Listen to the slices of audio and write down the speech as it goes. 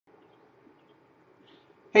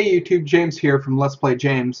Hey YouTube, James here from Let's Play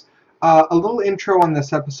James. A little intro on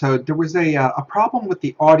this episode. There was a problem with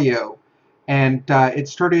the audio, and it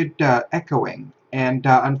started echoing. And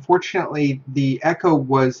unfortunately, the echo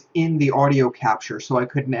was in the audio capture, so I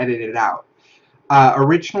couldn't edit it out.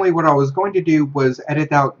 Originally, what I was going to do was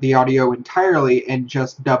edit out the audio entirely and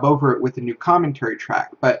just dub over it with a new commentary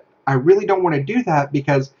track. But I really don't want to do that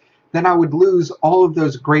because then I would lose all of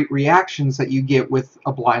those great reactions that you get with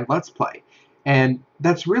a blind Let's Play. And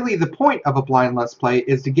that's really the point of a blind Let's Play,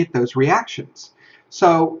 is to get those reactions.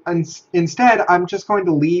 So instead, I'm just going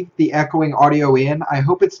to leave the echoing audio in. I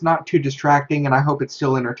hope it's not too distracting, and I hope it's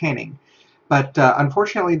still entertaining. But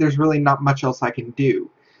unfortunately, there's really not much else I can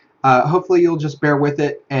do. Hopefully you'll just bear with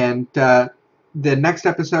it, and the next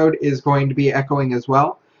episode is going to be echoing as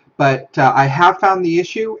well. But I have found the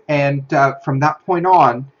issue, and from that point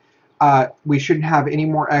on, we shouldn't have any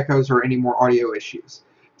more echoes or any more audio issues.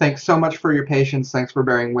 Thanks so much for your patience. Thanks for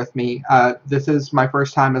bearing with me. This is my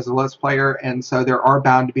first time as a Let's Player, and so there are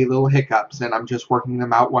bound to be little hiccups, and I'm just working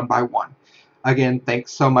them out one by one. Again,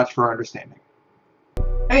 thanks so much for understanding.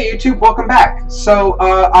 Hey YouTube, welcome back. So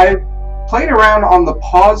I played around on the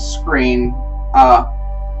pause screen,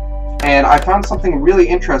 and I found something really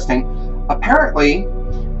interesting. Apparently,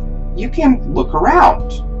 you can look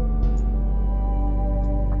around.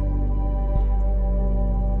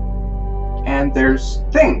 And there's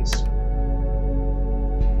things,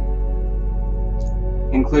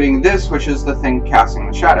 including this, which is the thing casting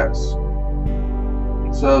the shadows.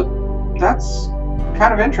 So that's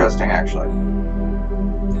kind of interesting, actually.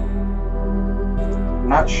 I'm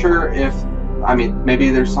not sure if, I mean, maybe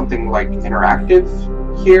there's something like interactive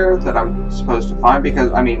here that I'm supposed to find,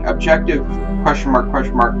 because, I mean, objective question mark,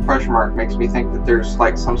 question mark, question mark makes me think that there's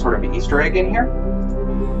like some sort of Easter egg in here.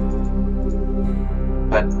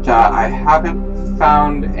 But I haven't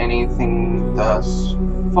found anything thus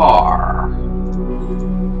far.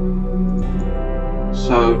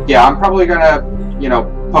 So yeah, I'm probably gonna,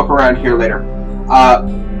 poke around here later.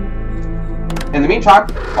 In the meantime,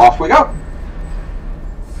 off we go.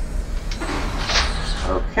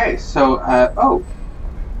 Okay, so, oh.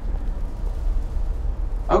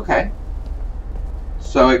 Okay.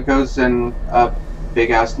 So it goes in a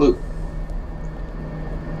big-ass loop.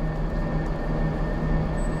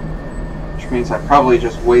 Means I probably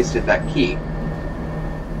just wasted that key.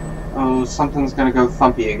 Oh, something's gonna go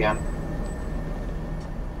thumpy again.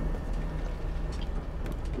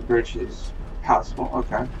 The bridge is passable.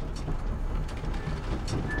 Okay.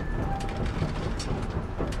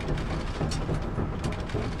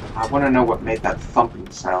 I want to know what made that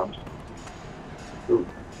thumping sound. Ooh.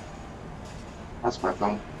 That's my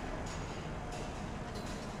phone.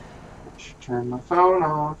 I should turn my phone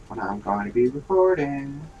off when I'm going to be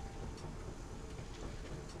recording.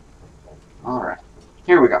 Alright,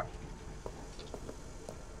 here we go.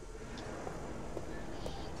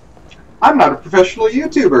 I'm not a professional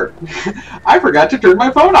YouTuber. I forgot to turn my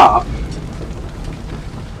phone off.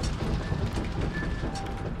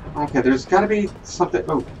 Okay, there's gotta be something.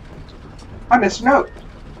 Oh, I missed a note.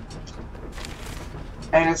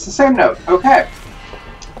 And it's the same note. Okay.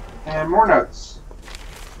 And more notes.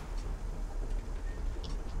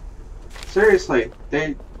 Seriously,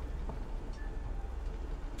 they...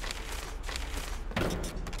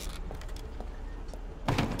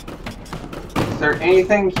 Is there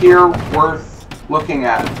anything here worth looking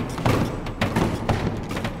at?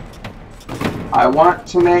 I want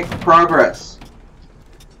to make progress.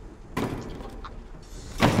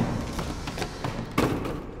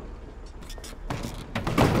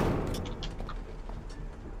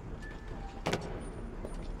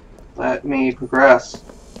 Let me progress.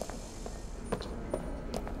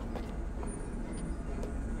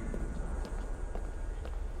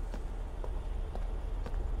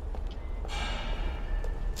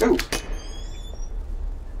 Ooh.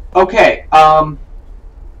 Okay,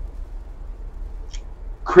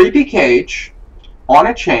 creepy cage on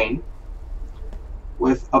a chain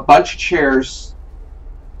with a bunch of chairs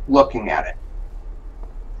looking at it.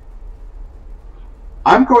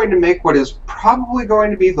 I'm going to make what is probably going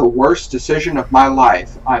to be the worst decision of my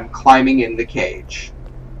life. I'm climbing in the cage.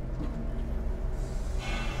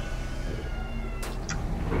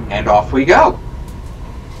 And off we go.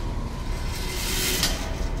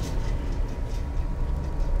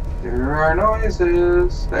 There are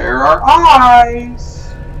noises. There are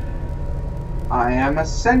eyes. I am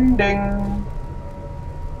ascending.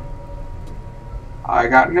 I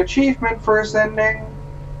got an achievement for ascending.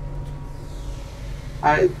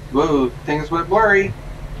 Whoa, things went blurry.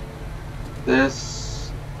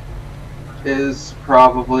 This is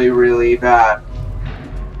probably really bad.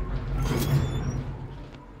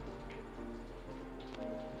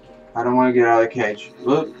 I don't want to get out of the cage.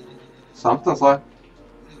 Look, something's like.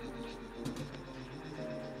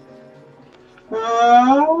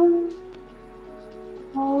 Oh.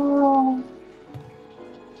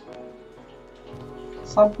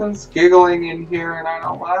 Something's giggling in here and I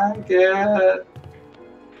don't like it.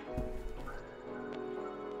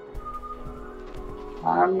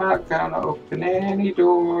 I'm not gonna open any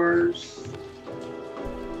doors.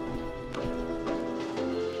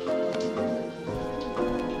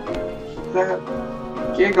 That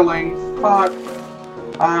giggling fuck.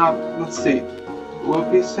 Let's see. We'll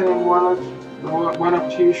be sending one up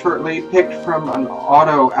to you shortly. Picked from an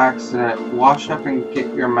auto accident. Wash up and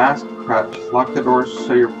get your mask prepped. Lock the doors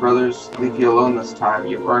so your brothers leave you alone this time.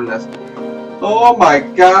 You earned this. Oh my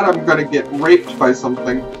god, I'm gonna get raped by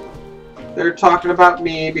something. They're talking about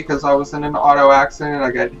me because I was in an auto accident.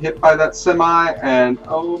 I got hit by that semi, and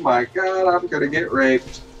oh my god, I'm gonna get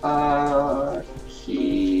raped.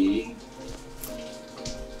 Key.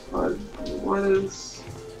 What is?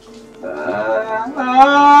 Oh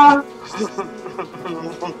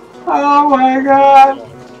my god.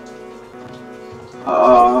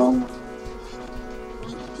 Oh.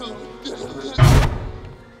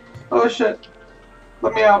 Oh shit.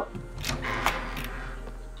 Let me out.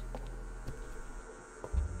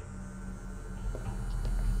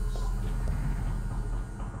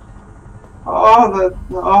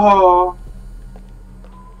 Oh,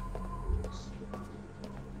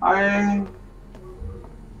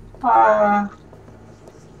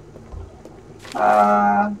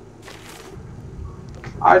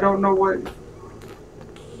 I don't know what.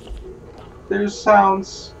 There's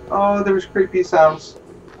sounds. Oh, there's creepy sounds.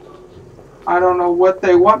 I don't know what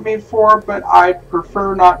they want me for, but I'd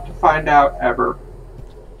prefer not to find out ever.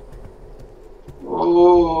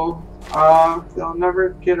 Oh, they'll never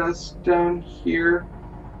get us down here.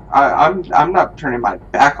 I'm not turning my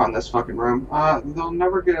back on this fucking room. They'll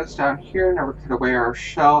never get us down here, never cut away our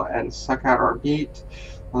shell and suck out our meat.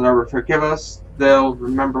 They'll never forgive us. They'll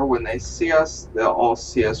remember when they see us. They'll all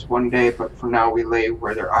see us one day, but for now we lay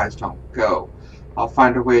where their eyes don't go. I'll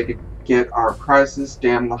find a way to get our prizes.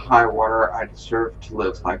 Damn the high water. I deserve to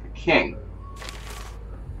live like a king.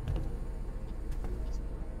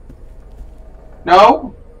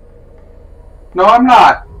 No? No, I'm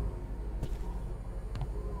not.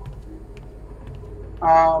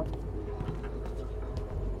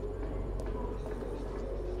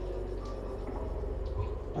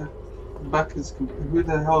 Buck is... Who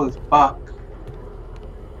the hell is Buck?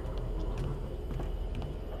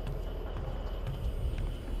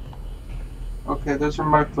 Okay, those are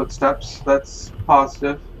my footsteps. That's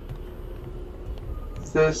positive.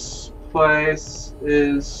 This place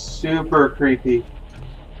is super creepy.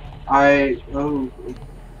 The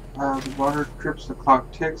water drips, the clock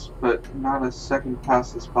ticks, but not a second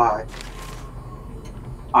passes by.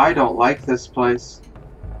 I don't like this place.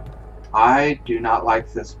 I do not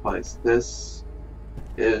like this place. This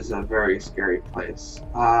is a very scary place.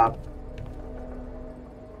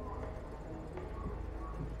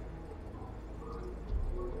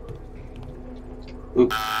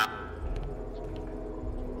 Oops.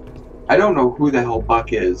 I don't know who the hell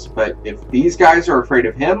Buck is, but if these guys are afraid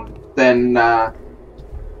of him, then I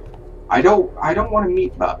don't want to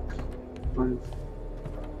meet Buck.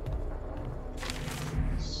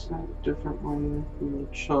 So different when we were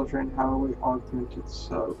children, how we augmented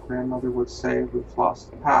so. Grandmother would say we've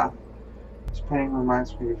lost the path. This painting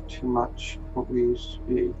reminds me of too much of what we used to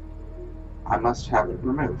be. I must have it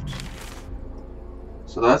removed.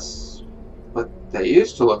 So that's what they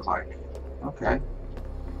used to look like. Okay.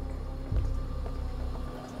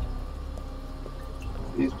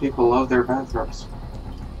 These people love their bathrooms.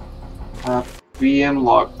 BM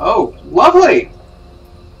log. Oh, lovely!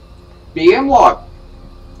 BM log.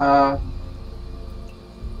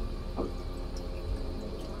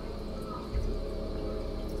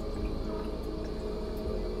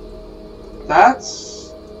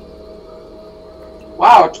 That's...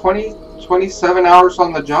 Wow, 27 hours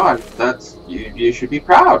on the John. That's... You should be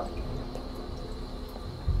proud.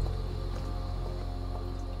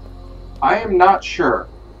 I am not sure.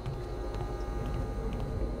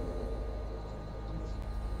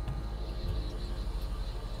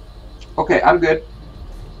 Okay, I'm good.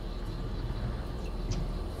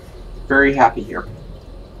 Very happy here.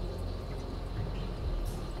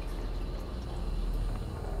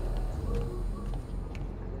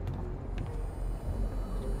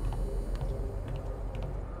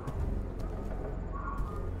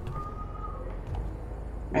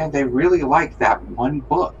 Man, they really like that one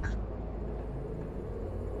book.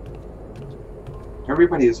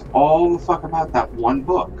 Everybody is all the fuck about that one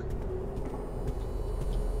book.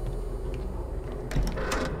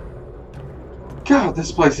 Wow,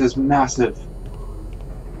 this place is massive.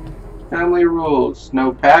 Family rules.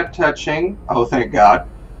 No bad touching. Oh, thank God.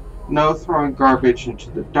 No throwing garbage into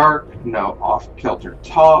the dark. No off-kilter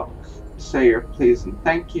talk. Say your please and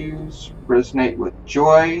thank yous. Resonate with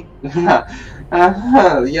joy.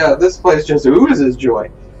 Yeah, this place just oozes joy.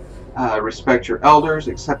 Respect your elders.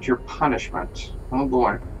 Accept your punishment. Oh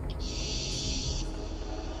boy.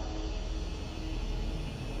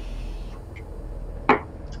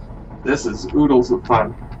 This is oodles of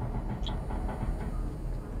fun.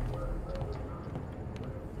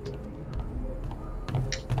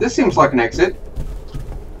 This seems like an exit.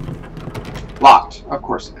 Locked. Of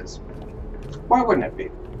course it is. Why wouldn't it be?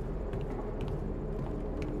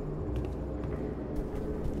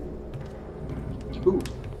 Ooh.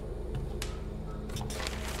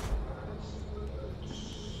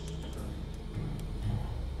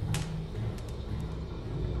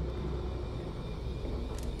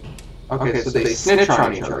 Okay, so they snitch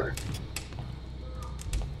on each other.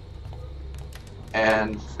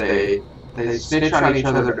 And they snitch on each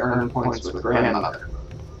other to earn points with grandmother.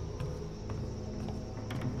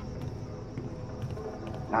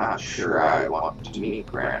 Not sure I want to meet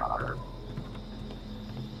grandmother.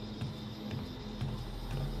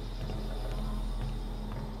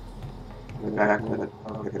 We're back to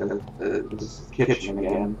the kitchen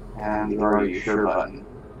again, and the "Are you sure" button.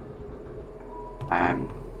 I'm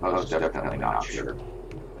most definitely not sure.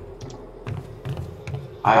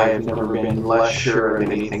 I have never been less sure of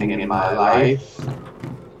anything in my life.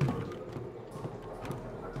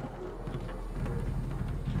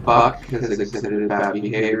 Buck has exhibited bad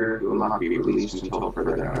behavior who will not be released until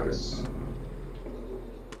further notice.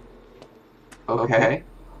 Okay.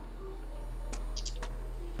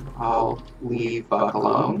 I'll leave Buck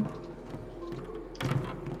alone.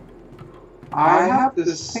 I have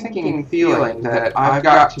this sinking feeling that I've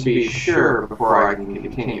got to be sure before I can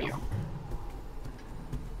continue.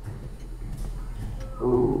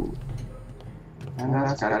 Ooh. And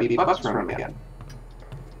that's gotta be Buck's room again.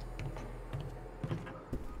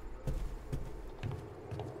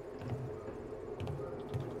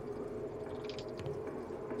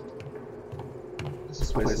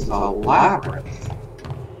 This place is a labyrinth.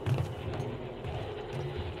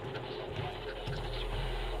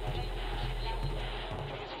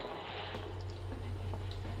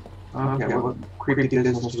 Okay, what creepy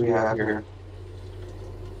business do we have here?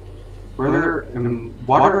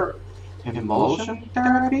 Water emulsion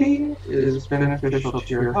therapy is beneficial to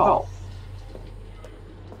your health.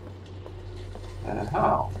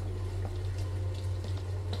 How?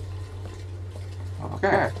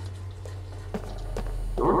 Okay.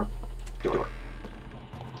 Door.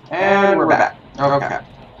 And we're back. Okay.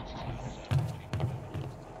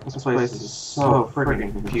 This place is so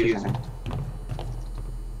freaking confusing.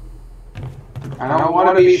 I don't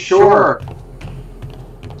want to be sure.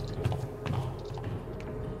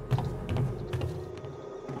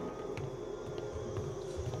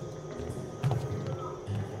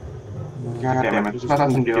 God damn it, there's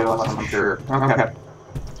nothing to do unless I'm sure. Okay.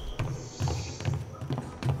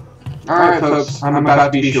 Alright, folks, I'm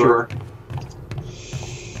about to be sure.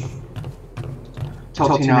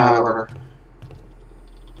 Tell Tina I love her.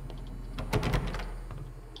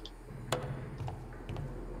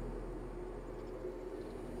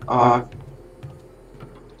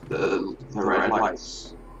 The red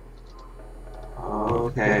lights.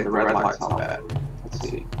 Okay, the red lights on bed. Let's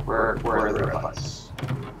see. Where are the red lights?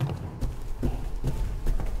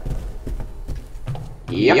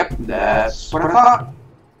 Yep, that's what I thought.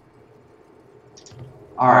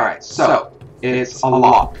 Alright, so it's a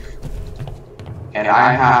lock. And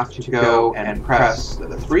I have to go and press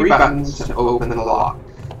the 3 buttons to open the lock.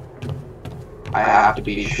 I have to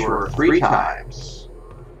be sure 3 times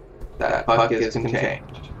that Buck is contained.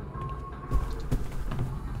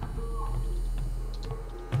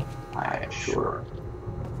 I am sure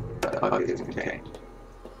that Buck is contained.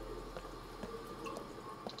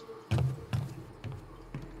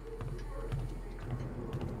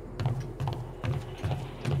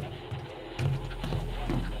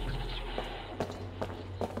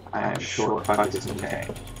 I am sure Buck is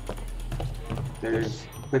contained. There's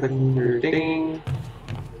clicker ding.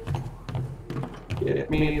 Get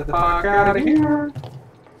me the fuck out of here.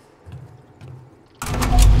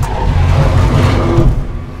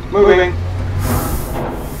 Moving.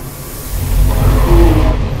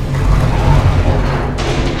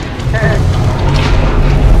 Okay.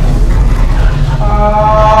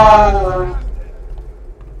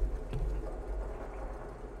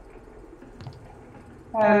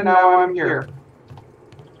 And now I'm here.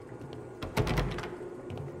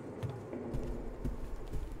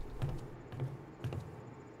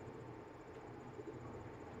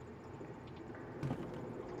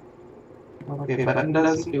 Okay, button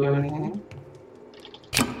doesn't do anything.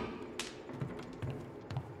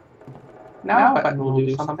 Now button will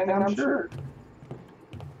do something, I'm sure.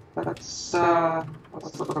 Let's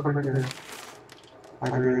look over here.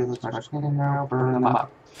 Library looks much cleaner now. Burn them up.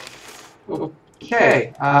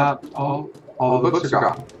 Okay, all the books are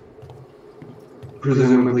gone.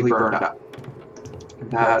 Presumably burned up.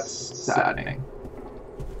 That's saddening.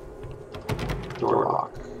 Door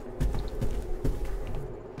lock.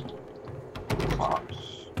 Locked.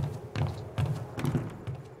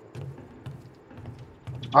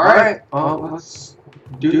 Alright, well, let's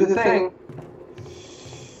do the thing.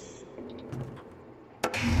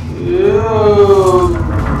 Ew.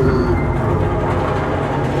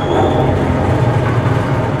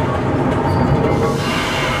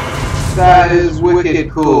 That is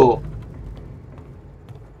wicked cool.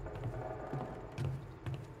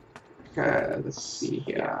 Okay, let's see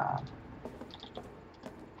here.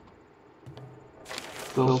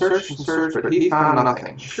 He'll search and search, but he found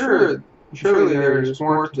nothing. Surely there's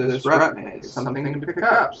more to this rat maze. Something to pick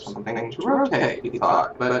up, something to rotate, he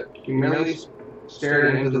thought, but he merely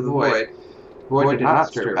stared into the void. The void did not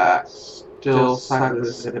stare back, still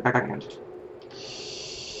sightless and beckoned.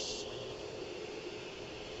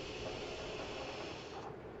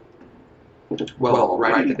 Well,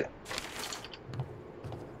 alrighty then.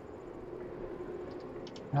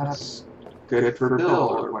 That's good for Bill,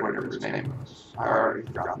 or whatever his name was. I already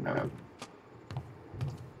forgot the name.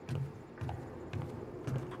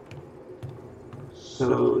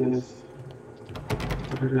 So if...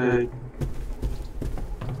 What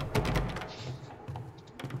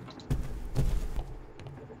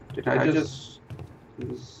did I just...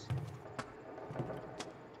 There's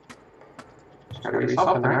gotta be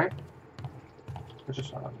something, right?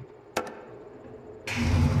 Just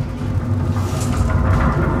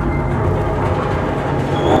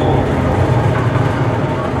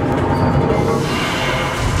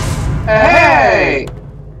hey!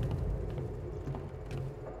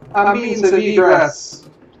 A means of egress.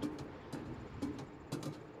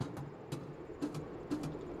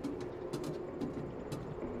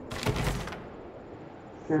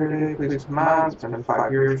 Faraday, please command. It's been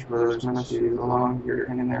 5 years. Brothers must you along. You're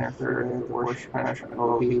in there. Faraday, the worship punishment.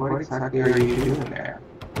 OP, what exactly are you doing there?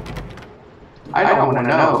 I don't want to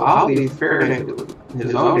know. I'll leave Faraday to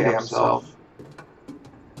his own damn self.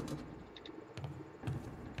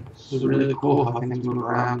 This is really cool how things move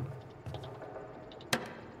around.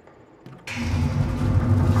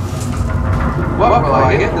 What will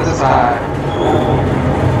I get this time?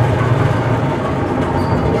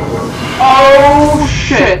 Oh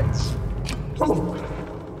shit!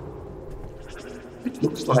 It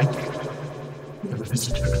looks like we have a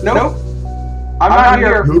visitor. Nope. I'm not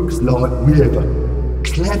here. Looks like we have a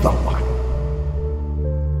clever one.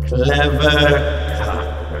 Clever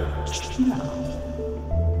cockroach.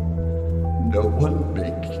 No one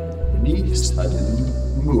make any sudden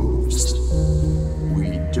moves.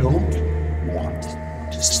 We don't want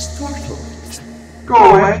to startle it. Go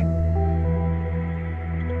away.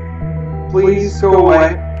 Please go away.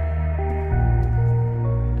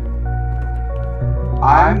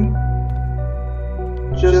 I'm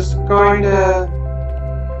just going to...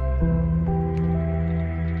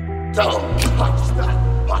 Don't touch that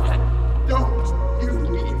button. Don't you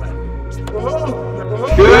even.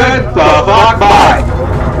 Oh, Good the fuck bye.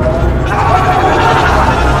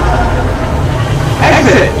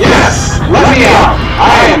 Exit, yes! Let me out!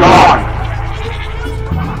 I am gone!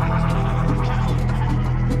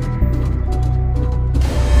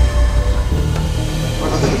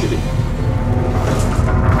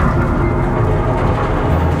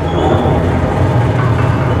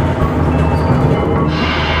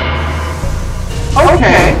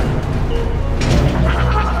 Okay.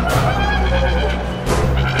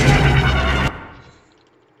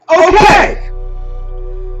 Okay.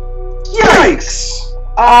 Yikes.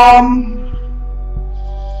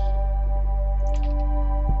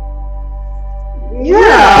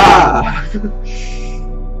 Yeah.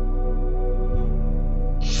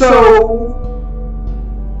 So,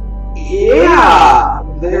 yeah,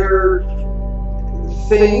 there are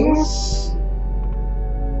things.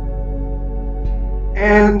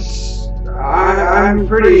 And I'm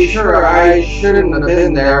pretty sure I shouldn't have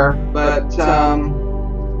been there, but,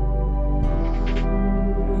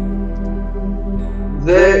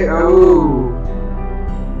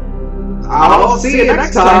 I'll see you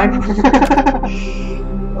next time.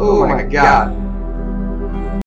 Oh my god.